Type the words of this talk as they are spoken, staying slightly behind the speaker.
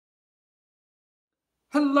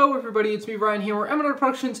Hello everybody, it's me Ryan here,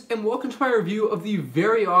 MandRproductions, and welcome to my review of the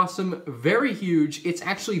very awesome, very huge, it's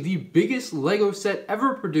actually the biggest LEGO set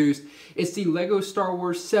ever produced. It's the LEGO Star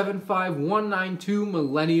Wars 75192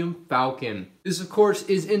 Millennium Falcon. This of course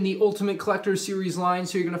is in the Ultimate Collector Series line,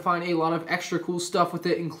 so you're going to find a lot of extra cool stuff with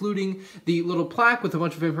it, including the little plaque with a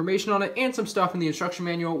bunch of information on it, and some stuff in the instruction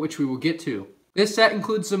manual, which we will get to. This set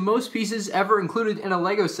includes the most pieces ever included in a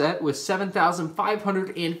LEGO set with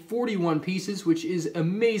 7,541 pieces, which is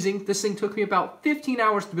amazing. This thing took me about 15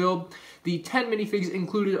 hours to build. The 10 minifigs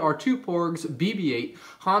included are 2 Porgs, BB-8,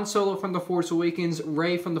 Han Solo from The Force Awakens,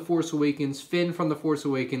 Rey from The Force Awakens, Finn from The Force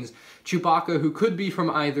Awakens, Chewbacca, who could be from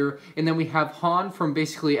either, and then we have Han from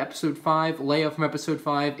basically Episode 5, Leia from Episode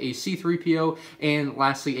 5, a C-3PO, and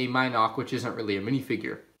lastly a Mynock, which isn't really a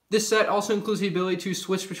minifigure. This set also includes the ability to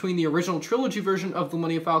switch between the original trilogy version of the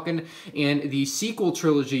Millennium Falcon and the sequel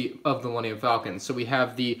trilogy of the Millennium Falcon. So we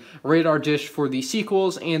have the radar dish for the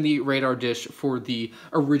sequels and the radar dish for the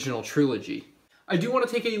original trilogy. I do want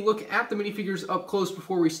to take a look at the minifigures up close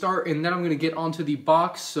before we start, and then I'm going to get onto the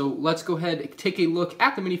box. So let's go ahead and take a look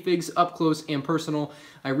at the minifigs up close and personal.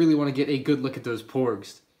 I really want to get a good look at those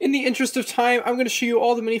Porgs. In the interest of time, I'm going to show you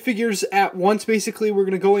all the minifigures at once. Basically, we're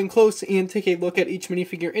going to go in close and take a look at each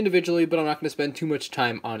minifigure individually, but I'm not going to spend too much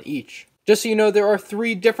time on each. Just so you know, there are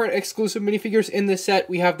 3 different exclusive minifigures in this set.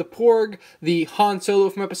 We have the Porg, the Han Solo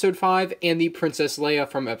from Episode 5, and the Princess Leia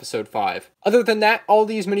from Episode 5. Other than that, all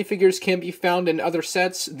these minifigures can be found in other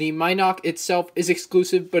sets. The Mynock itself is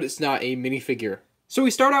exclusive, but it's not a minifigure. So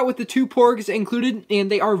we start out with the 2 Porgs included, and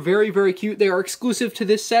they are very, very cute. They are exclusive to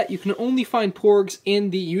this set. You can only find Porgs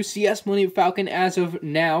in the UCS Millennium Falcon as of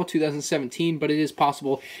now, 2017, but it is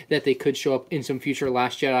possible that they could show up in some future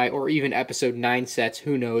Last Jedi or even Episode 9 sets,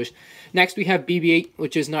 who knows. Next we have BB-8,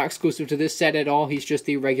 which is not exclusive to this set at all. He's just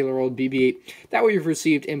the regular old BB-8 that we've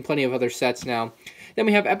received in plenty of other sets now. Then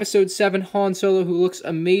we have Episode 7 Han Solo, who looks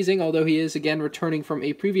amazing, although he is, again, returning from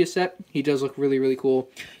a previous set. He does look really, really cool.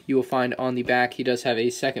 You will find on the back he does have a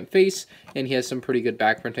second face, and he has some pretty good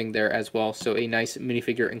back printing there as well, so a nice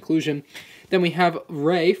minifigure inclusion. Then we have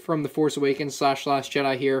Rey from The Force Awakens / Last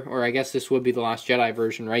Jedi here, or I guess this would be the Last Jedi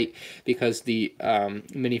version, right? Because the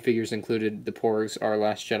minifigures included, the Porgs are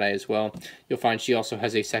Last Jedi as well. You'll find she also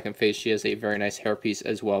has a second face. She has a very nice hairpiece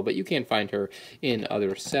as well, but you can find her in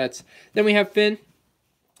other sets. Then we have Finn.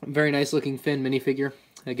 Very nice looking Finn minifigure.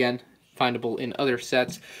 Again, findable in other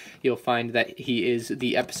sets. You'll find that he is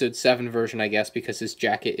the Episode 7 version, I guess, because his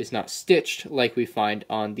jacket is not stitched like we find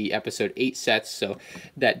on the Episode 8 sets, so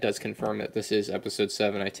that does confirm that this is Episode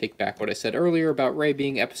 7. I take back what I said earlier about Rey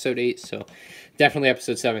being Episode 8, so definitely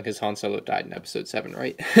Episode 7 because Han Solo died in Episode 7,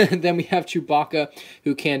 right? Then we have Chewbacca,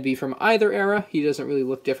 who can be from either era. He doesn't really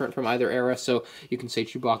look different from either era, so you can say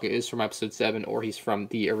Chewbacca is from Episode 7 or he's from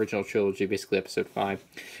the original trilogy, basically Episode 5.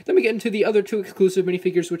 Then we get into the other 2 exclusive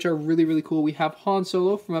minifigures, which are really, really cool. We have Han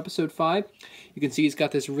Solo from Episode 5. You can see he's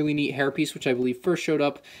got this really neat hairpiece, which I believe first showed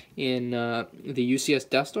up in the UCS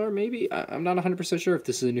Death Star, maybe? I'm not 100% sure if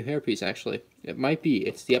this is a new hairpiece, actually. It might be.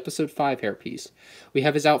 It's the Episode 5 hairpiece. We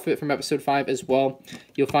have his outfit from Episode 5 as well.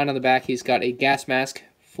 You'll find on the back he's got a gas mask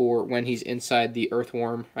for when he's inside the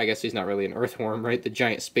earthworm. I guess he's not really an earthworm, right? The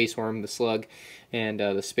giant space worm, the slug, and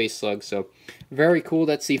the space slug. So very cool.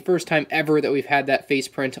 That's the first time ever that we've had that face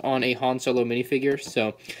print on a Han Solo minifigure.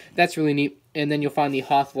 So that's really neat. And then you'll find the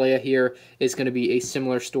Hoth Leia here is going to be a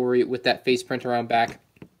similar story with that face print around back.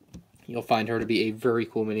 You'll find her to be a very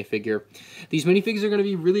cool minifigure. These minifigs are going to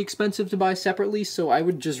be really expensive to buy separately, so I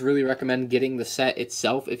would just really recommend getting the set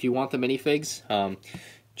itself if you want the minifigs.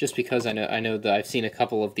 Just because I know that I've seen a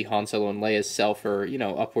couple of the Han Solo and Leia's sell for, you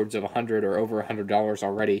know, upwards of $100 or over $100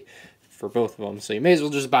 already for both of them, so you may as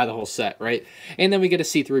well just buy the whole set, right? And then we get a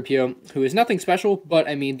C-3PO, who is nothing special, but,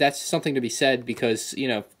 I mean, that's something to be said because, you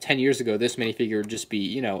know, 10 years ago, this minifigure would just be,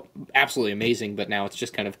 you know, absolutely amazing, but now it's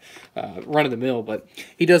just kind of run-of-the-mill, but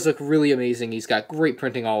he does look really amazing. He's got great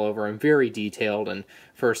printing all over him, very detailed, and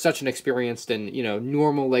for such an experienced and, you know,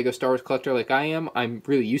 normal LEGO Star Wars collector like I am, I'm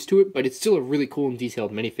really used to it, but it's still a really cool and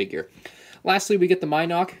detailed minifigure. Lastly, we get the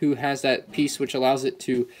Mynock, who has that piece which allows it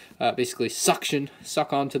to basically suck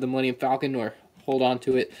onto the Millennium Falcon or hold on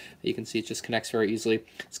to it. You can see it just connects very easily.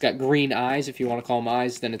 It's got green eyes, if you want to call them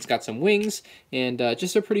eyes. Then it's got some wings, and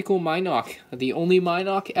just a pretty cool Mynock. The only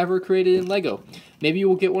Mynock ever created in LEGO. Maybe you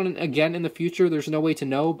will get one again in the future. There's no way to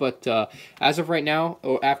know, but as of right now,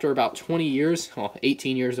 after about 20 years, well,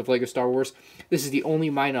 18 years of LEGO Star Wars, this is the only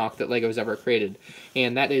Mynock that LEGO has ever created.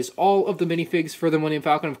 And that is all of the minifigs for the Millennium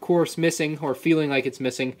Falcon. Of course, missing, or feeling like it's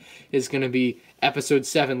missing, is going to be Episode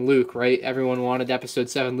 7 Luke, right? Everyone wanted Episode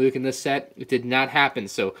 7 Luke in this set. It did not happen,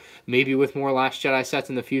 so maybe with more Last Jedi sets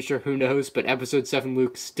in the future, who knows, but Episode 7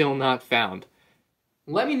 Luke still not found.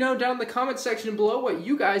 Let me know down in the comment section below what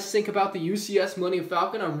you guys think about the UCS Millennium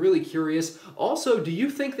Falcon. I'm really curious. Also, do you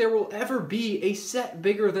think there will ever be a set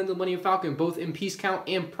bigger than the Millennium Falcon, both in piece count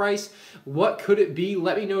and price? What could it be?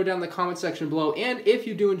 Let me know down in the comment section below. And if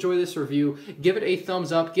you do enjoy this review, give it a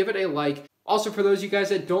thumbs up, give it a like. Also, for those of you guys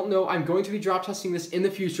that don't know, I'm going to be drop testing this in the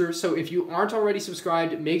future, so if you aren't already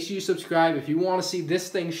subscribed, make sure you subscribe if you want to see this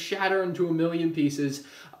thing shatter into a million pieces.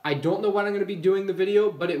 I don't know when I'm going to be doing the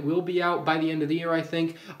video, but it will be out by the end of the year, I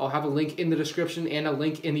think. I'll have a link in the description and a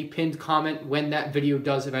link in the pinned comment when that video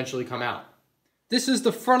does eventually come out. This is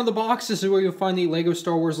the front of the box. This is where you'll find the LEGO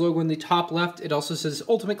Star Wars logo in the top left. It also says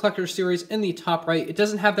Ultimate Collector Series in the top right. It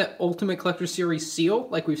doesn't have that Ultimate Collector Series seal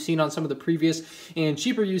like we've seen on some of the previous and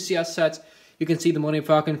cheaper UCS sets. You can see the Millennium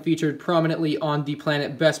Falcon featured prominently on the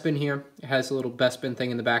planet Bespin here. It has a little Bespin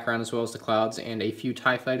thing in the background as well as the clouds and a few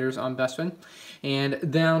TIE fighters on Bespin.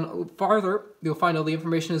 And down farther, you'll find all the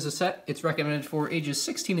information as a set. It's recommended for ages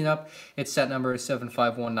 16 and up. Its set number is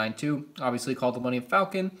 75192, obviously called the Millennium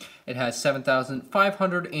Falcon. It has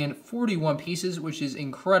 7,541 pieces, which is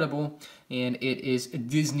incredible. And it is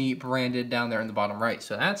Disney branded down there in the bottom right.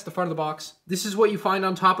 So that's the front of the box. This is what you find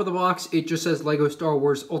on top of the box. It just says LEGO Star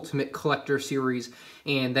Wars Ultimate Collector Series.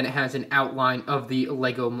 And then it has an outline of the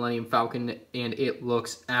LEGO Millennium Falcon. And it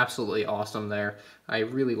looks absolutely awesome there. I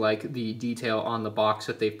really like the detail on the box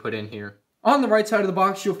that they've put in here. On the right side of the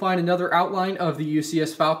box, you'll find another outline of the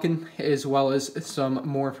UCS Falcon, as well as some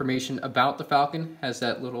more information about the Falcon. Has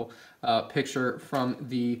that little picture from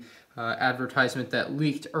the advertisement that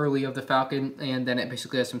leaked early of the Falcon, and then it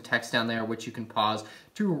basically has some text down there which you can pause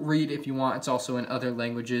to read if you want. It's also in other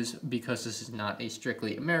languages because this is not a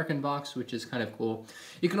strictly American box, which is kind of cool.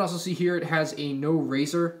 You can also see here it has a no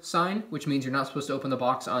razor sign, which means you're not supposed to open the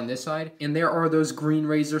box on this side, and there are those green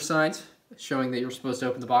razor signs showing that you're supposed to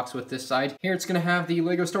open the box with this side. Here it's going to have the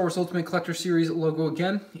LEGO Star Wars Ultimate Collector Series logo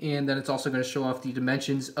again, and then it's also going to show off the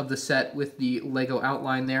dimensions of the set with the LEGO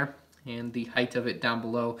outline there and the height of it down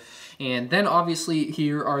below. And then obviously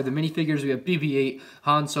here are the minifigures. We have BB-8,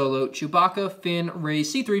 Han Solo, Chewbacca, Finn, Rey,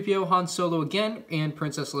 C-3PO, Han Solo again, and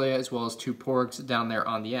Princess Leia, as well as two Porgs down there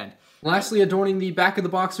on the end. Lastly, adorning the back of the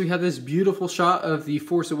box, we have this beautiful shot of the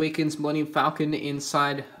Force Awakens Millennium Falcon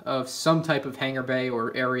inside of some type of hangar bay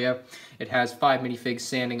or area. It has 5 minifigs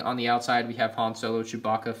standing on the outside. We have Han Solo,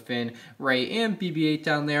 Chewbacca, Finn, Rey, and BB-8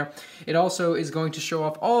 down there. It also is going to show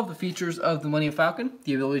off all of the features of the Millennium Falcon,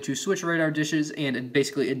 the ability to switch radar dishes, and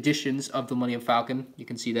basically additions of the Millennium Falcon. You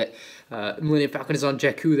can see that Millennium Falcon is on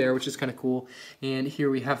Jakku there, which is kind of cool. And here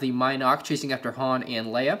we have the Mynock chasing after Han and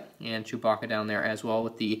Leia, and Chewbacca down there as well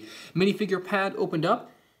with the minifigure pad opened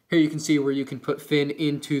up. Here you can see where you can put Finn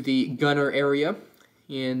into the gunner area.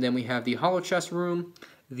 And then we have the holochest room,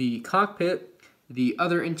 the cockpit, the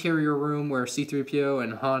other interior room where C-3PO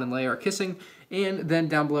and Han and Leia are kissing, and then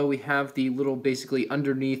down below we have the little basically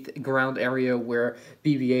underneath ground area where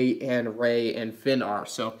BB-8 and Rey and Finn are.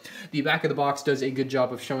 So the back of the box does a good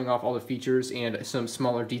job of showing off all the features and some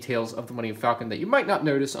smaller details of the Millennium Falcon that you might not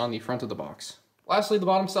notice on the front of the box. Lastly, the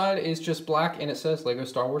bottom side is just black and it says LEGO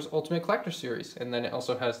Star Wars Ultimate Collector Series, and then it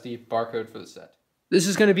also has the barcode for the set. This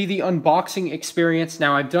is going to be the unboxing experience.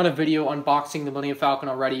 Now, I've done a video unboxing the Millennium Falcon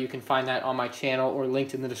already. You can find that on my channel or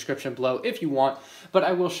linked in the description below if you want. But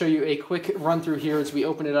I will show you a quick run through here. As we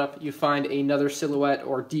open it up, you find another silhouette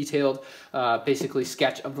or detailed, basically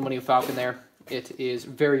sketch of the Millennium Falcon there. It is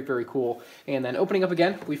very, very cool. And then opening up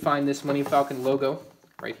again, we find this Millennium Falcon logo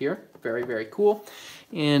right here. Very, very cool.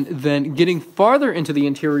 And then getting farther into the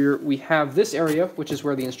interior, we have this area, which is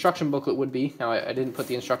where the instruction booklet would be. Now, I didn't put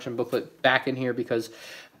the instruction booklet back in here because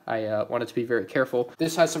I wanted to be very careful.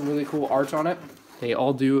 This has some really cool art on it. They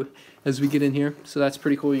all do as we get in here. So that's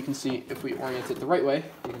pretty cool. You can see, if we orient it the right way,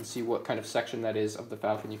 you can see what kind of section that is of the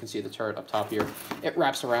Falcon. You can see the turret up top here. It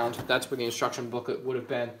wraps around. That's where the instruction booklet would have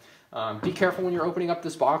been. Be careful when you're opening up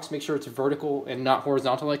this box. Make sure it's vertical and not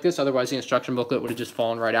horizontal like this. Otherwise, the instruction booklet would have just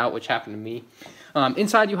fallen right out, which happened to me.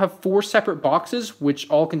 Inside, you have 4 separate boxes, which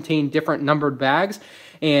all contain different numbered bags.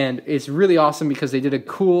 And it's really awesome because they did a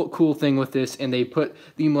cool thing with this, and they put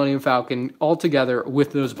the Millennium Falcon all together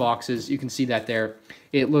with those boxes. You can see that there.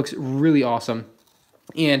 It looks really awesome.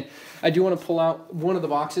 And I do want to pull out one of the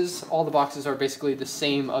boxes. All the boxes are basically the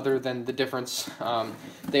same other than the difference.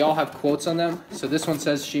 They all have quotes on them. So this one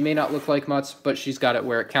says, "She may not look like Mutz, but she's got it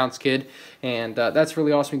where it counts, kid." And that's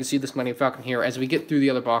really awesome. You can see this Millennium Falcon here. As we get through the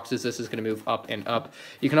other boxes, this is going to move up and up.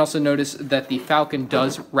 You can also notice that the Falcon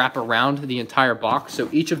does wrap around the entire box. So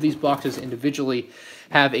each of these boxes individually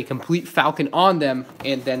have a complete Falcon on them,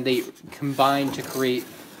 and then they combine to create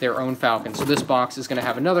their own Falcon. So this box is going to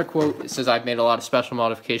have another quote. It says, "I've made a lot of special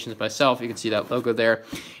modifications myself." You can see that logo there.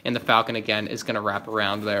 And the Falcon, again, is going to wrap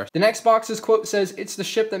around there. The next box's quote says, "It's the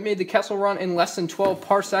ship that made the Kessel Run in less than 12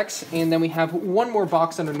 parsecs." And then we have one more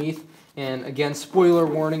box underneath. And again, spoiler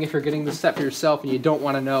warning, if you're getting this set for yourself and you don't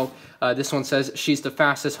want to know, this one says, "She's the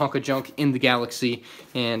fastest hunk of junk in the galaxy."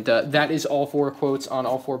 And that is all 4 quotes on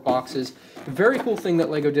all 4 boxes. The very cool thing that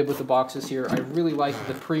LEGO did with the boxes here, I really like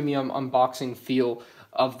the premium unboxing feel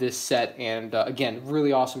of this set, and again,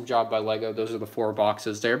 really awesome job by LEGO. Those are the 4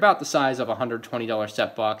 boxes. They're about the size of a $120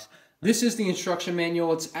 set box. This is the instruction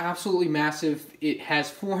manual. It's absolutely massive. It has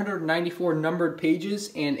 494 numbered pages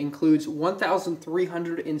and includes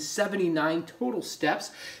 1,379 total steps,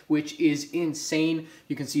 which is insane.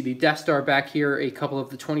 You can see the Death Star back here, a couple of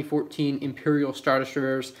the 2014 Imperial Star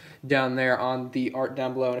Destroyers down there on the art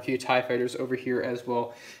down below, and a few TIE Fighters over here as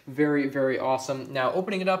well. Very, very awesome. Now,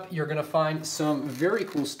 opening it up, you're going to find some very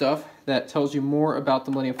cool stuff that tells you more about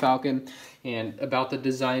the Millennium Falcon and about the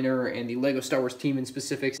designer and the LEGO Star Wars team in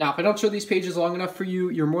specifics. Now, if I don't show these pages long enough for you,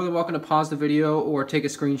 you're more than welcome to pause the video or take a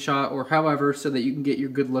screenshot or however so that you can get your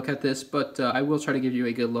good look at this, but I will try to give you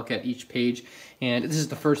a good look at each page. And this is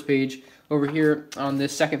the first page. Over here on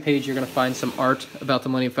this second page, you're going to find some art about the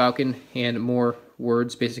Millennium Falcon and more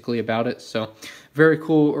words basically about it. So very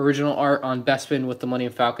cool original art on Bespin with the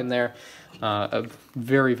Millennium Falcon there.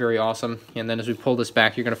 Very, very awesome. And then as we pull this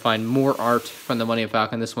back, you're going to find more art from the Millennium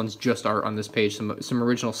Falcon. This one's just art on this page, some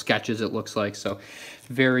original sketches it looks like. So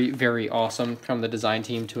very, very awesome from the design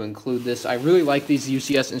team to include this. I really like these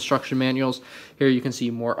UCS instruction manuals. Here you can see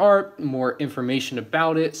more art, more information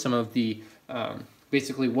about it, some of the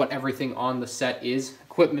basically what everything on the set is.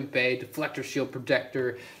 Equipment bay, deflector shield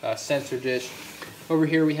protector, sensor dish. Over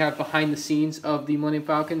here we have behind the scenes of the Millennium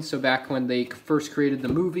Falcon, so back when they first created the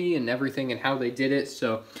movie and everything and how they did it,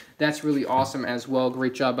 so that's really awesome as well.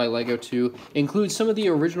 Great job by LEGO to include some of the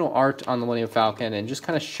original art on the Millennium Falcon and just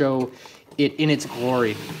kind of show it in its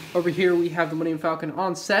glory. Over here we have the Millennium Falcon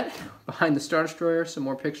on set, behind the Star Destroyer, some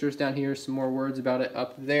more pictures down here, some more words about it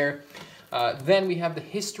up there. Then we have the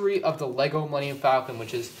history of the LEGO Millennium Falcon,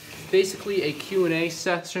 which is basically a Q&A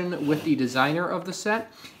session with the designer of the set.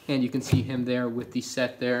 And you can see him there with the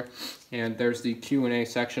set there. And there's the Q&A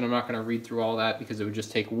section. I'm not going to read through all that because it would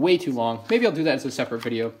just take way too long. Maybe I'll do that as a separate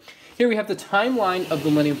video. Here we have the timeline of the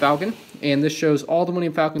Millennium Falcon. And this shows all the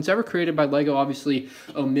Millennium Falcons ever created by LEGO, obviously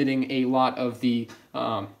omitting a lot of the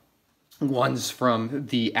ones from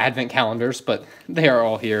the advent calendars. But they are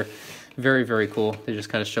all here. Very, very cool. They just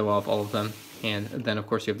kind of show off all of them. And then, of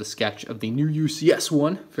course, you have the sketch of the new UCS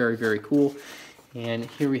one. Very, very cool. And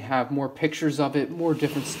here we have more pictures of it, more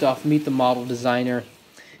different stuff. Meet the model designer,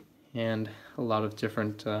 and a lot of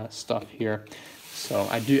different stuff here. So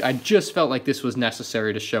I just felt like this was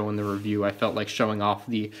necessary to show in the review. I felt like showing off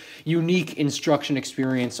the unique instruction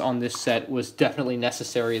experience on this set was definitely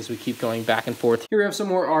necessary as we keep going back and forth. Here we have some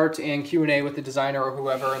more art and Q&A with the designer or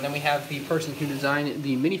whoever, and then we have the person who designed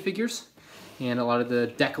the minifigures and a lot of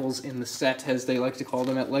the decals in the set, as they like to call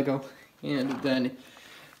them at LEGO. And then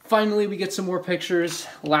finally, we get some more pictures,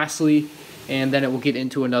 lastly, and then it will get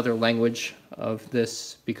into another language of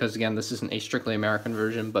this, because again, this isn't a strictly American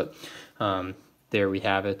version, but there we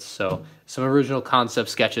have it. So some original concept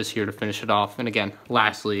sketches here to finish it off. And again,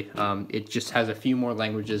 lastly, it just has a few more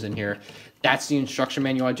languages in here. That's the instruction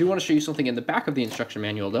manual. I do want to show you something in the back of the instruction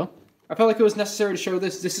manual, though. I felt like it was necessary to show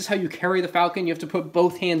this. This is how you carry the Falcon. You have to put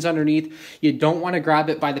both hands underneath. You don't want to grab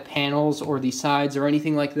it by the panels or the sides or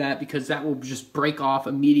anything like that, because that will just break off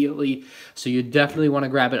immediately. So you definitely want to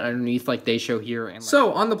grab it underneath like they show here. And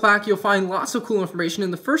so on the plaque, you'll find lots of cool information.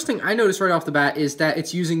 And the first thing I noticed right off the bat is that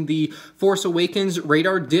it's using the Force Awakens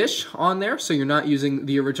radar dish on there. So you're not using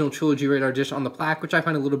the original trilogy radar dish on the plaque, which I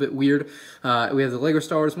find a little bit weird. We have the LEGO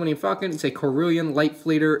Star Wars Millennium Falcon. It's a Corellian light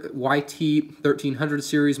flater YT 1300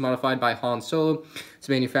 series modified by Han Solo. Its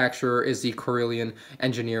manufacturer is the Corellian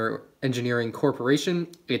Engineering Corporation.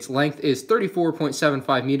 Its length is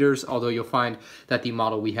 34.75 meters, although you'll find that the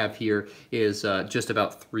model we have here is just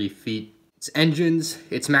about 3 feet. Its engines,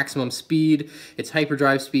 its maximum speed, its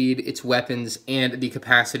hyperdrive speed, its weapons, and the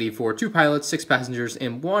capacity for 2 pilots, 6 passengers,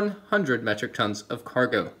 and 100 metric tons of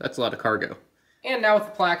cargo. That's a lot of cargo. And now with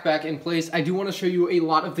the plaque back in place, I do want to show you a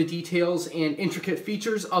lot of the details and intricate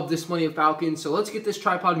features of this Millennium Falcon. So let's get this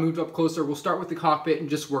tripod moved up closer. We'll start with the cockpit and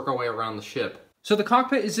just work our way around the ship. So the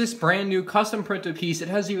cockpit is this brand new custom printed piece. It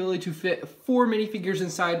has the ability to fit 4 minifigures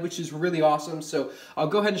inside, which is really awesome. So I'll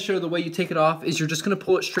go ahead and show the way you take it off is you're just going to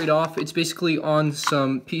pull it straight off. It's basically on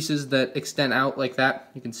some pieces that extend out like that.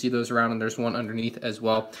 You can see those around, and there's one underneath as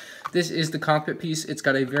well. This is the cockpit piece. It's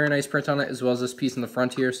got a very nice print on it, as well as this piece in the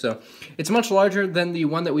front here. So it's much larger than the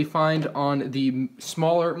one that we find on the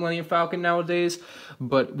smaller Millennium Falcon nowadays,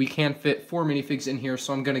 but we can fit 4 minifigs in here,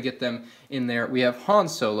 so I'm going to get them in there. We have Han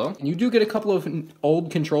Solo, and you do get a couple of old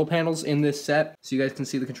control panels in this set, so you guys can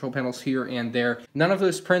see the control panels here and there. None of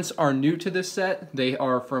those prints are new to this set. They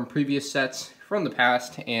are from previous sets from the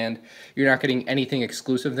past, and you're not getting anything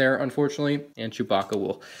exclusive there, unfortunately. And Chewbacca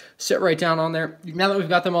will sit right down on there. Now that we've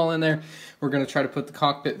got them all in there, we're going to try to put the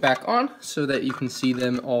cockpit back on so that you can see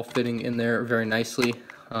them all fitting in there very nicely.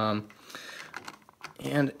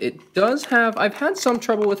 And it does have, I've had some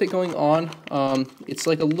trouble with it going on. It's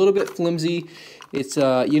like a little bit flimsy. It's,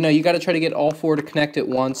 you know, you got to try to get all 4 to connect at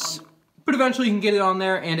once. But eventually you can get it on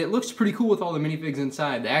there, and it looks pretty cool with all the minifigs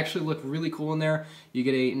inside. They actually look really cool in there. You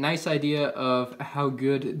get a nice idea of how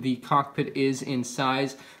good the cockpit is in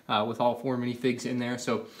size with all 4 minifigs in there.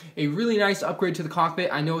 So a really nice upgrade to the cockpit.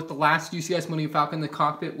 I know with the last UCS Millennium Falcon, the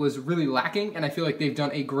cockpit was really lacking, and I feel like they've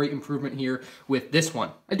done a great improvement here with this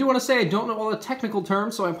one. I do want to say I don't know all the technical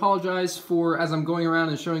terms, so I apologize for, as I'm going around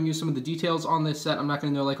and showing you some of the details on this set, I'm not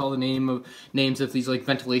going to know like all the names of these like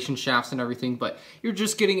ventilation shafts and everything, but you're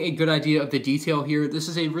just getting a good idea of the detail here. This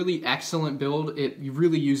is a really excellent build. It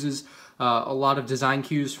really uses a lot of design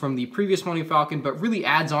cues from the previous Millennium Falcon, but really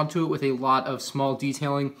adds onto it with a lot of small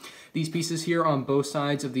detailing. These pieces here on both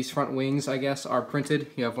sides of these front wings, I guess, are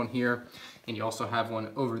printed. You have one here, and you also have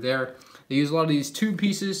one over there. They use a lot of these tube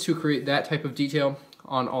pieces to create that type of detail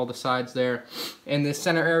on all the sides there. And this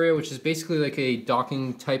center area, which is basically like a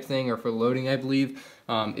docking type thing, or for loading, I believe,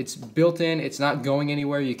 it's built in, it's not going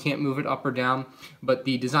anywhere, you can't move it up or down, but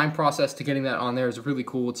the design process to getting that on there is really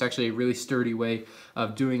cool. It's actually a really sturdy way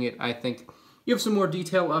of doing it, I think. You have some more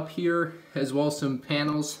detail up here, as well as some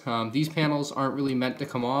panels. These panels aren't really meant to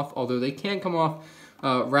come off, although they can come off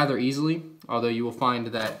rather easily, although you will find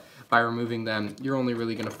that by removing them, you're only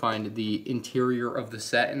really going to find the interior of the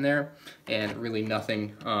set in there, and really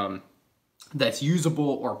nothing that's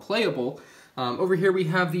usable or playable. Over here we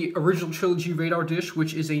have the original trilogy radar dish,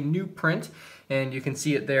 which is a new print, and you can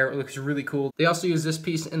see it there. It looks really cool. They also use this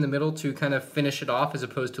piece in the middle to kind of finish it off, as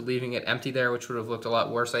opposed to leaving it empty there, which would have looked a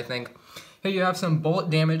lot worse, I think. Here you have some bullet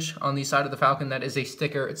damage on the side of the Falcon. That is a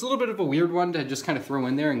sticker. It's a little bit of a weird one to just kind of throw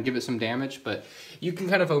in there and give it some damage, but you can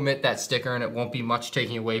kind of omit that sticker and it won't be much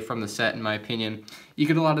taking away from the set, in my opinion. You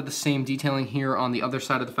get a lot of the same detailing here on the other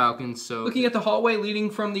side of the Falcon. So looking at the hallway leading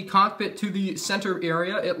from the cockpit to the center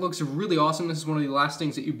area, it looks really awesome. This is one of the last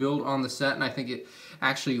things that you build on the set, and I think it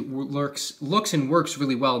actually looks and works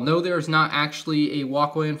really well. No, there's not actually a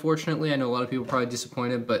walkway, unfortunately. I know a lot of people are probably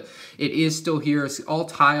disappointed, but it is still here. It's all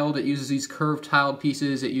tiled. It uses these curved tiled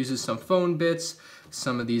pieces. It uses some phone bits,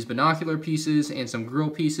 some of these binocular pieces, and some grill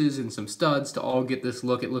pieces, and some studs to all get this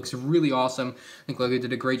look. It looks really awesome. I think Lego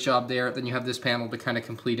did a great job there. Then you have this panel to kind of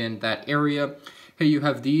complete in that area. Here you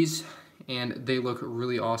have these, and they look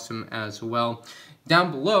really awesome as well. Down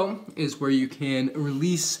below is where you can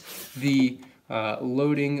release the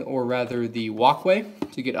loading, or rather the walkway,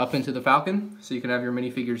 to get up into the Falcon. So you can have your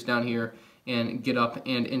minifigures down here and get up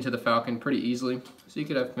and into the Falcon pretty easily. So you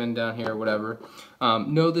could have been down here or whatever.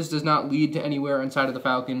 No, this does not lead to anywhere inside of the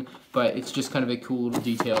Falcon, but it's just kind of a cool little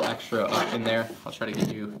detail extra up in there. I'll try to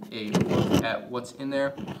give you a look at what's in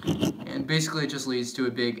there. And basically it just leads to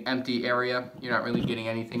a big empty area. You're not really getting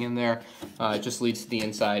anything in there. It just leads to the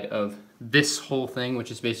inside of this whole thing, which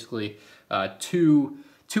is basically two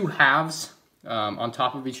halves on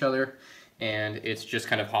top of each other, and it's just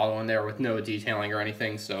kind of hollow in there with no detailing or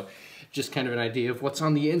anything, so just kind of an idea of what's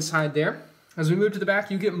on the inside there. As we move to the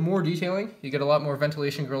back, you get more detailing. You get a lot more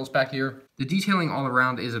ventilation grills back here. The detailing all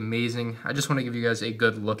around is amazing. I just want to give you guys a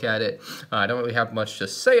good look at it. I don't really have much to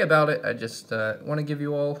say about it. I just want to give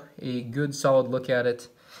you all a good solid look at it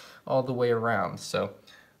all the way around. So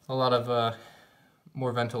a lot of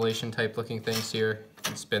more ventilation type looking things here. You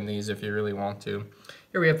can spin these if you really want to.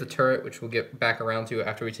 Here we have the turret, which we'll get back around to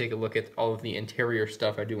after we take a look at all of the interior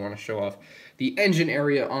stuff. I do want to show off the engine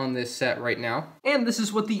area on this set right now. And this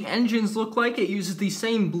is what the engines look like. It uses the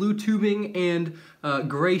same blue tubing and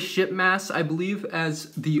gray ship mass, I believe,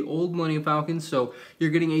 as the old Millennium Falcon. So you're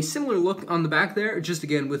getting a similar look on the back there, just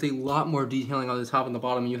again with a lot more detailing on the top and the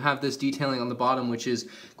bottom. You have this detailing on the bottom, which is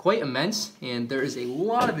quite immense, and there is a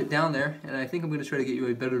lot of it down there. And I think I'm going to try to get you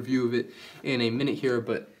a better view of it in a minute here,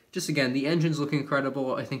 but just again, the engines look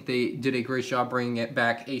incredible. I think they did a great job bringing it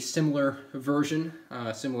back a similar version,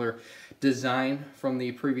 similar design from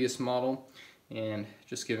the previous model, and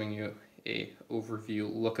just giving you a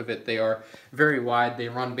overview look of it. They are very wide. They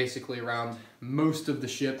run basically around most of the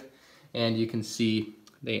ship, and you can see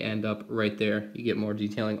they end up right there. You get more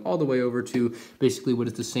detailing all the way over to basically what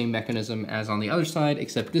is the same mechanism as on the other side,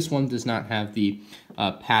 except this one does not have the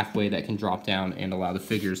pathway that can drop down and allow the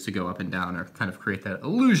figures to go up and down, or kind of create that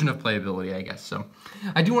illusion of playability, I guess. So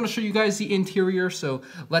I do want to show you guys the interior, so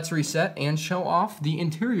let's reset and show off the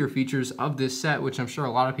interior features of this set, which I'm sure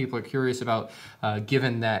a lot of people are curious about,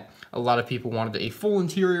 given that a lot of people wanted a full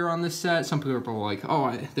interior on this set. Some people are like,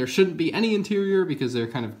 oh, there shouldn't be any interior because they're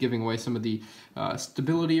kind of giving away some of the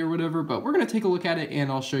stability or whatever, but we're going to take a look at it and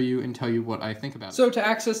I'll show you and tell you what I think about it. So to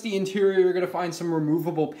access the interior, you're going to find some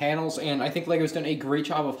removable panels, and I think LEGO's done a great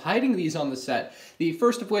job of hiding these on the set. The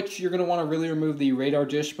first of which, you're going to want to really remove the radar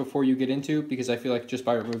dish before you get into, because I feel like just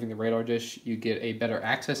by removing the radar dish, you get a better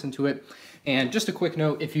access into it. And just a quick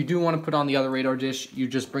note, if you do want to put on the other radar dish, you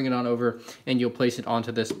just bring it on over and you'll place it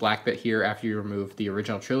onto this black bit here after you remove the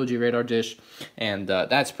original trilogy radar dish. And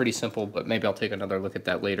that's pretty simple, but maybe I'll take another look at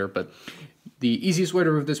that later. But the easiest way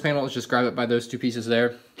to remove this panel is just grab it by those two pieces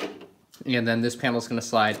there. And then this panel is going to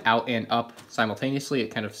slide out and up simultaneously. It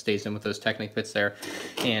kind of stays in with those Technic bits there.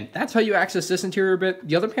 And that's how you access this interior bit.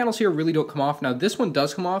 The other panels here really don't come off. Now this one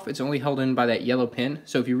does come off. It's only held in by that yellow pin.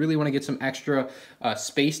 So if you really want to get some extra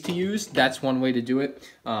space to use, that's one way to do it.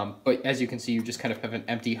 But as you can see, you just kind of have an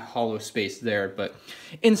empty hollow space there. But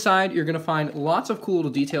inside, you're going to find lots of cool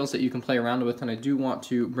little details that you can play around with. And I do want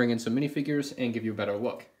to bring in some minifigures and give you a better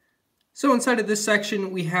look. So inside of this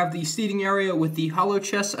section, we have the seating area with the hollow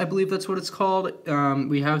chest, I believe that's what it's called.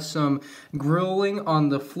 We have some grilling on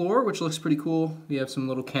the floor, which looks pretty cool. We have some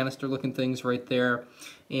little canister looking things right there.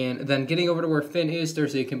 And then getting over to where Finn is,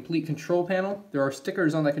 there's a complete control panel. There are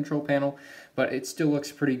stickers on that control panel, but it still looks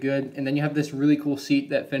pretty good. And then you have this really cool seat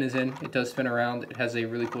that Finn is in. It does spin around. It has a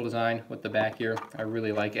really cool design with the back here. I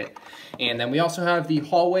really like it. And then we also have the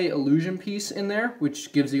hallway illusion piece in there,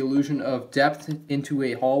 which gives the illusion of depth into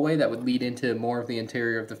a hallway that would lead into more of the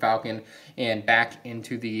interior of the Falcon and back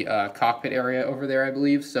into the cockpit area over there, I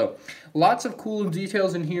believe. So lots of cool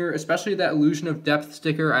details in here, especially that illusion of depth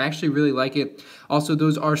sticker. I actually really like it. Also,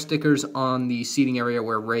 those are stickers on the seating area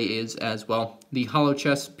where Rey is as well. The hollow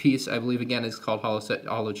chest piece, I believe, again, is called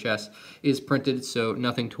hollow chest, is printed, so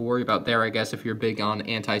nothing to worry about there, I guess, if you're big on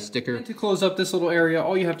anti-sticker. And to close up this little area,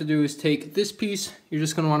 all you have to do is take this piece. You're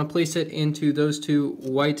just going to want to place it into those two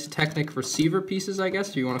white Technic receiver pieces, I guess,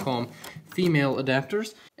 if you want to call them female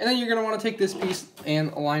adapters. And then you're going to want to take this piece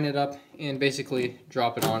and line it up and basically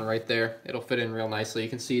drop it on right there. It'll fit in real nicely. You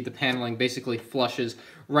can see the paneling basically flushes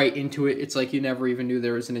right into it. It's like you never even knew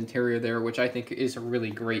there was an interior there, which I think is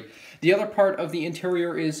really great. The other part of the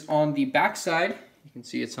interior is on the back side. You can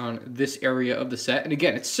see it's on this area of the set. And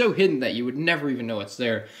again, it's so hidden that you would never even know it's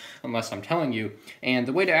there unless I'm telling you. And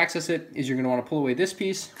the way to access it is you're going to want to pull away this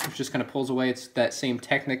piece, which just kind of pulls away. It's that same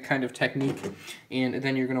Technic kind of technique. And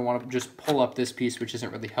then you're going to want to just pull up this piece, which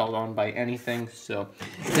isn't really held on by anything. So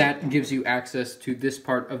that gives you access to this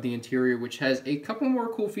part of the interior, which has a couple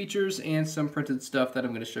more cool features and some printed stuff that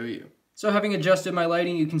I'm going to show you. So having adjusted my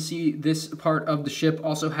lighting, you can see this part of the ship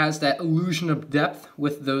also has that illusion of depth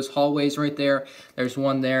with those hallways right there. There's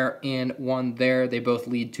one there and one there. They both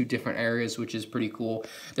lead to different areas, which is pretty cool.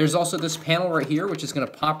 There's also this panel right here, which is going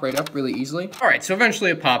to pop right up really easily. All right, so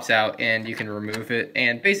eventually it pops out and you can remove it.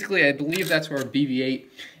 And basically, I believe that's where VIII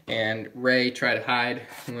and Rey try to hide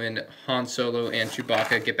when Han Solo and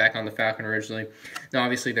Chewbacca get back on the Falcon originally. Now,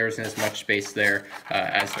 obviously, there isn't as much space there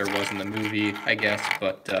as there was in the movie, I guess,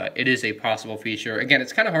 but it is a possible feature. Again,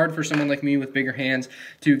 it's kind of hard for someone like me with bigger hands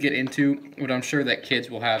to get into, but I'm sure that kids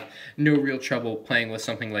will have no real trouble playing with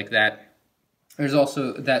something like that. There's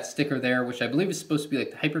also that sticker there, which I believe is supposed to be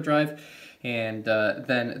like the hyperdrive. And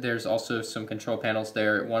then there's also some control panels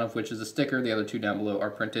there, one of which is a sticker. The other two down below are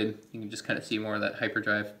printed. You can just kind of see more of that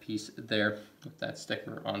hyperdrive piece there with that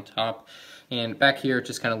sticker on top. And back here, it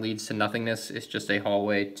just kind of leads to nothingness. It's just a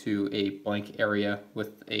hallway to a blank area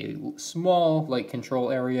with a small, like, control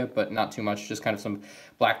area, but not too much. Just kind of some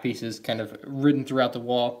black pieces kind of ridden throughout the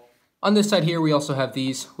wall. On this side here, we also have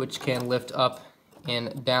these, which can lift up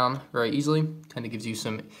and down very easily. Kind of gives you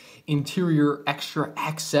some interior extra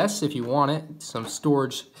access if you want it. Some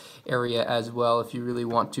storage area as well. If you really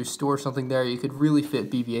want to store something there, you could really fit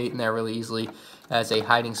BB-8 in there really easily as a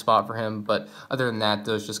hiding spot for him. But other than that,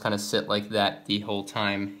 those just kind of sit like that the whole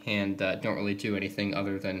time and don't really do anything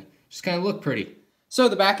other than just kind of look pretty. So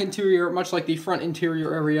the back interior, much like the front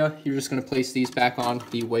interior area, you're just going to place these back on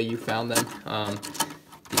the way you found them.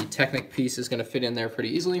 The Technic piece is going to fit in there pretty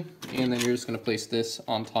easily, and then you're just going to place this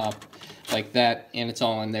on top like that, and it's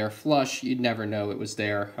all in there flush. You'd never know it was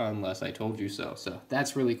there unless I told you so. So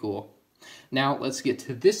that's really cool. Now let's get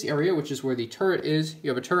to this area, which is where the turret is.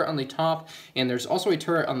 You have a turret on the top, and there's also a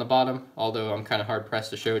turret on the bottom, although I'm kind of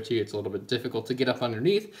hard-pressed to show it to you. It's a little bit difficult to get up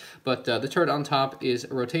underneath, but the turret on top is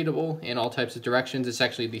rotatable in all types of directions. It's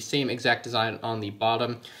actually the same exact design on the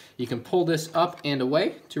bottom. You can pull this up and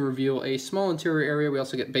away to reveal a small interior area. We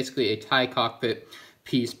also get basically a TIE cockpit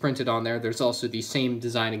piece printed on there. There's also the same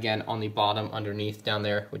design again on the bottom underneath down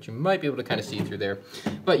there, which you might be able to kind of see through there.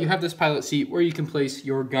 But you have this pilot seat where you can place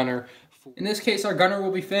your gunner. In this case, our gunner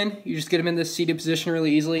will be Finn. You just get him in this seated position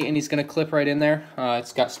really easily, and he's going to clip right in there.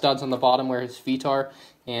 It's got studs on the bottom where his feet are,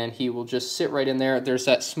 and he will just sit right in there. There's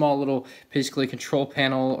that small little, basically, control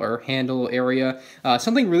panel or handle area.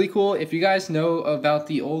 Something really cool, if you guys know about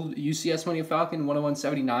the old UCS MILLENNIUM FALCON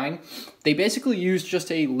 10179, they basically used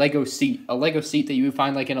just a Lego seat that you would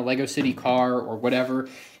find like in a Lego City car or whatever,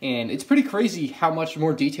 and it's pretty crazy how much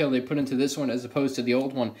more detail they put into this one as opposed to the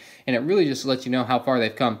old one, and it really just lets you know how far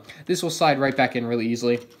they've come. This will slide right back in really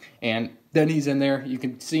easily, and then he's in there. You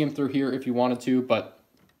can see him through here if you wanted to, but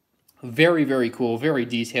very, very cool, very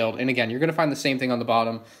detailed. And again, you're going to find the same thing on the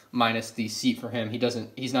bottom, minus the seat for him.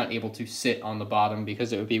 He's not able to sit on the bottom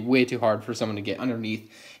because it would be way too hard for someone to get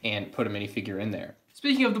underneath and put a minifigure in there.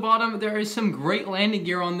 Speaking of the bottom, there is some great landing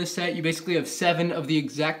gear on this set. You basically have 7 of the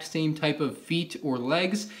exact same type of feet or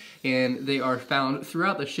legs, and they are found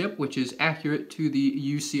throughout the ship, which is accurate to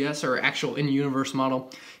the UCS or actual in-universe model.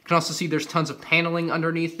 You can also see there's tons of paneling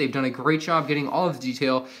underneath. They've done a great job getting all of the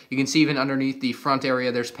detail. You can see even underneath the front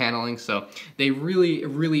area there's paneling, so they really,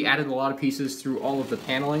 really added a lot of pieces through all of the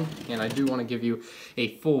paneling, and I do want to give you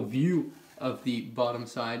a full view of the bottom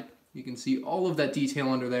side. You can see all of that detail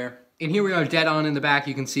under there. And here we are dead on in the back,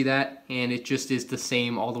 you can see that, and it just is the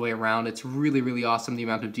same all the way around. It's really, really awesome the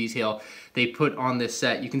amount of detail they put on this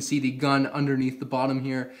set. You can see the gun underneath the bottom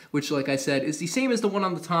here, which, like I said, is the same as the one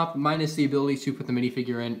on the top, minus the ability to put the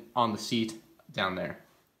minifigure in on the seat down there.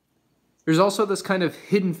 There's also this kind of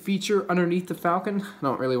hidden feature underneath the Falcon. I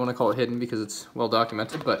don't really want to call it hidden because it's well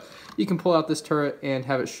documented, but you can pull out this turret and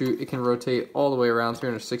have it shoot. It can rotate all the way around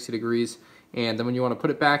 360 degrees. And then when you want to put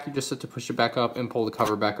it back, you just have to push it back up and pull the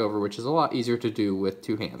cover back over, which is a lot easier to do with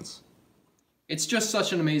 2 hands. It's just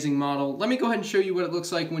such an amazing model. Let me go ahead and show you what it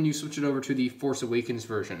looks like when you switch it over to the Force Awakens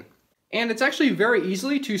version. And it's actually very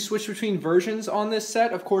easily to switch between versions on this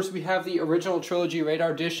set. Of course, we have the original trilogy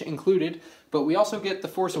radar dish included, but we also get the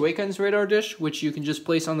Force Awakens radar dish, which you can just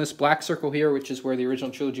place on this black circle here, which is where the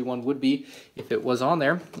original trilogy one would be if it was on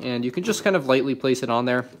there. And you can just kind of lightly place it on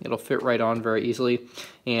there. It'll fit right on very easily.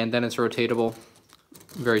 And then it's rotatable.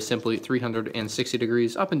 Very simply, 360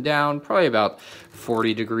 degrees up and down, probably about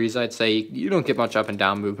 40 degrees, I'd say. You don't get much up and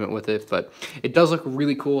down movement with it, but it does look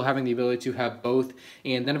really cool having the ability to have both.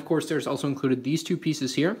 And then, of course, there's also included these 2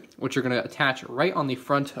 pieces here, which are going to attach right on the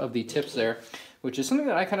front of the tips there, which is something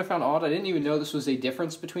that I kind of found odd. I didn't even know this was a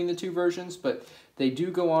difference between the 2 versions, but they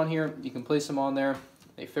do go on here. You can place them on there.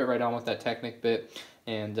 They fit right on with that Technic bit.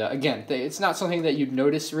 And again, it's not something that you'd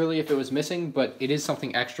notice really if it was missing, but it is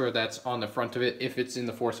something extra that's on the front of it if it's in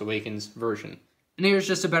the Force Awakens version. And here's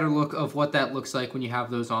just a better look of what that looks like when you have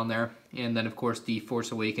those on there. And then, of course, the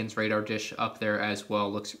Force Awakens radar dish up there as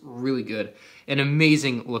well looks really good. An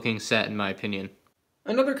amazing looking set, in my opinion.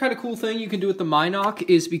 Another kind of cool thing you can do with the Mynock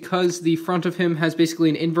is because the front of him has basically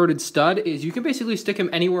an inverted stud, is you can basically stick him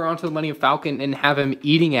anywhere onto the Millennium Falcon and have him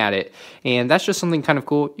eating at it. And that's just something kind of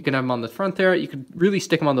cool. You can have him on the front there. You could really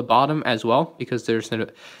stick him on the bottom as well because there's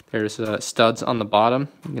studs on the bottom.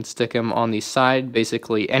 You can stick him on the side,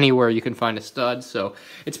 basically anywhere you can find a stud. So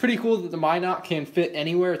it's pretty cool that the Mynock can fit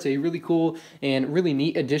anywhere. It's a really cool and really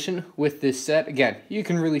neat addition with this set. Again, you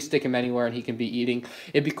can really stick him anywhere and he can be eating.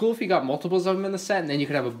 It'd be cool if you got multiples of them in the set, and then you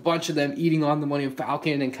could have a bunch of them eating on the Millennium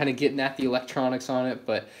Falcon and kind of getting at the electronics on it.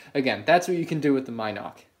 But again, that's what you can do with the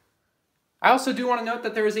Mynock. I also do want to note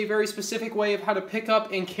that there is a very specific way of how to pick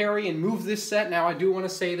up and carry and move this set. Now, I do want to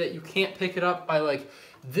say that you can't pick it up by like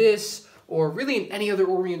this or really in any other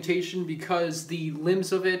orientation because the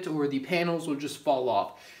limbs of it or the panels will just fall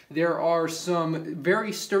off. There are some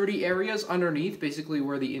very sturdy areas underneath, basically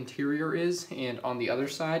where the interior is, and on the other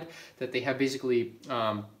side that they have basically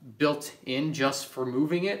built in just for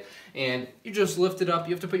moving it. And you just lift it up.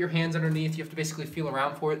 You have to put your hands underneath. You have to basically feel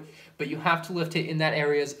around for it, but you have to lift it in that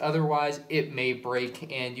areas, otherwise it may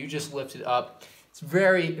break. And you just lift it up. It's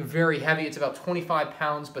very, very heavy. It's about 25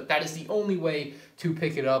 pounds, but that is the only way to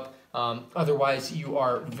pick it up. Otherwise, you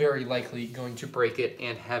are very likely going to break it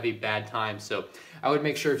and have a bad time. So I would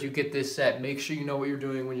make sure if you get this set, make sure you know what you're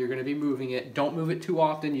doing when you're going to be moving it. Don't move it too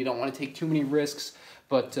often. You don't want to take too many risks,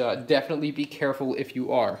 but definitely be careful if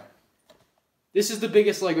you are. This is the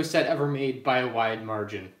biggest LEGO set ever made by a wide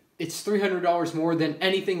margin. It's $300 more than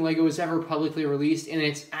anything LEGO has ever publicly released, and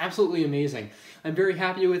it's absolutely amazing. I'm very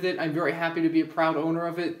happy with it. I'm very happy to be a proud owner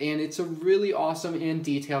of it, and it's a really awesome and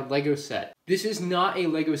detailed LEGO set. This is not a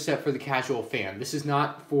LEGO set for the casual fan. This is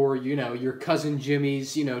not for, you know, your cousin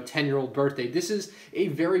Jimmy's, 10-year-old birthday. This is a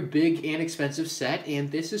very big and expensive set,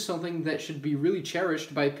 and this is something that should be really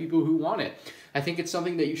cherished by people who want it. I think it's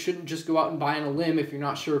something that you shouldn't just go out and buy on a limb if you're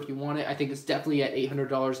not sure if you want it. I think it's definitely at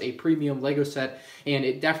 $800 a premium LEGO set, and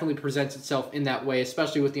it definitely presents itself in that way,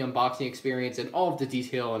 especially with the unboxing experience and all of the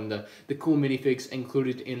detail and the cool minifigs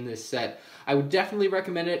included in this set. I would definitely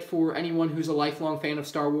recommend it for anyone who's a lifelong fan of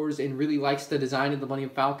Star Wars and really likes the design of the Millennium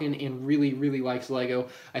Falcon and really, really likes LEGO.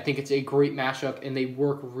 I think it's a great mashup, and they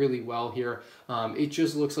work really well here. It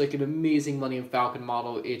just looks like an amazing Millennium Falcon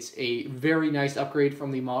model. It's a very nice upgrade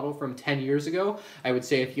from the model from 10 years ago. I would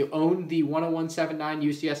say if you own the 10179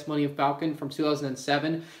 UCS Millennium Falcon from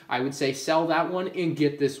 2007, I would say sell that one and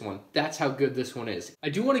get this one. That's how good this one is. I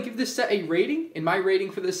do want to give this set a rating, and my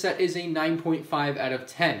rating for this set is a 9.5 out of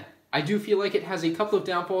 10. I do feel like it has a couple of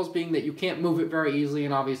downfalls, being that you can't move it very easily,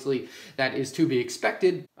 and obviously that is to be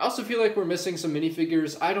expected. I also feel like we're missing some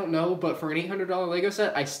minifigures. I don't know, but for an $800 LEGO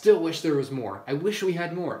set, I still wish there was more. I wish we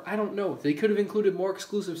had more. I don't know. They could have included more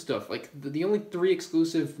exclusive stuff. Like, the only 3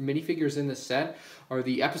 exclusive minifigures in this set are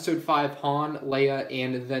the Episode 5 Han, Leia,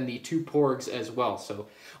 and then the 2 Porgs as well. So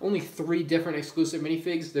only 3 different exclusive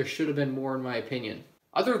minifigs. There should have been more, in my opinion.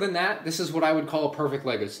 Other than that, this is what I would call a perfect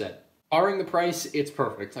LEGO set. Barring the price, it's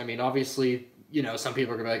perfect. I mean, obviously, some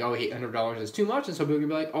people are going to be like, oh, $800 is too much, and some people are going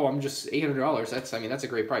to be like, oh, I'm just $800. That's a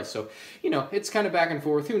great price. So, it's kind of back and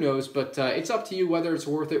forth. Who knows? But it's up to you whether it's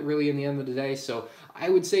worth it really in the end of the day. So I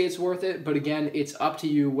would say it's worth it, but again, it's up to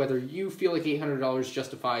you whether you feel like $800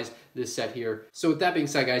 justifies this set here. So with that being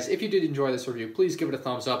said, guys, if you did enjoy this review, please give it a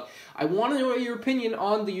thumbs up. I want to know your opinion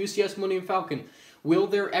on the UCS Millennium Falcon. Will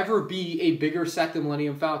there ever be a bigger set than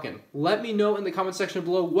Millennium Falcon? Let me know in the comment section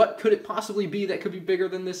below. What could it possibly be that could be bigger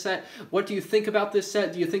than this set? What do you think about this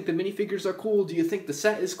set? Do you think the minifigures are cool? Do you think the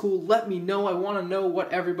set is cool? Let me know. I want to know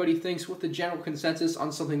what everybody thinks, what the general consensus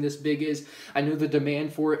on something this big is. I know the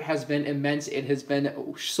demand for it has been immense. It has been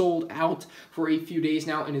sold out for a few days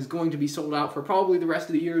now and is going to be sold out for probably the rest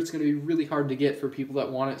of the year. It's going to be really hard to get for people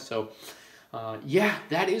that want it. So yeah,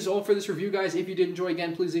 that is all for this review, guys. If you did enjoy,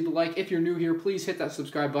 again, please leave a like. If you're new here, please hit that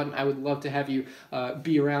subscribe button. I would love to have you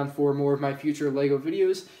be around for more of my future LEGO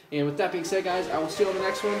videos. And with that being said, guys, I will see you on the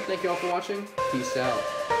next one. Thank you all for watching. Peace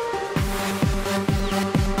out.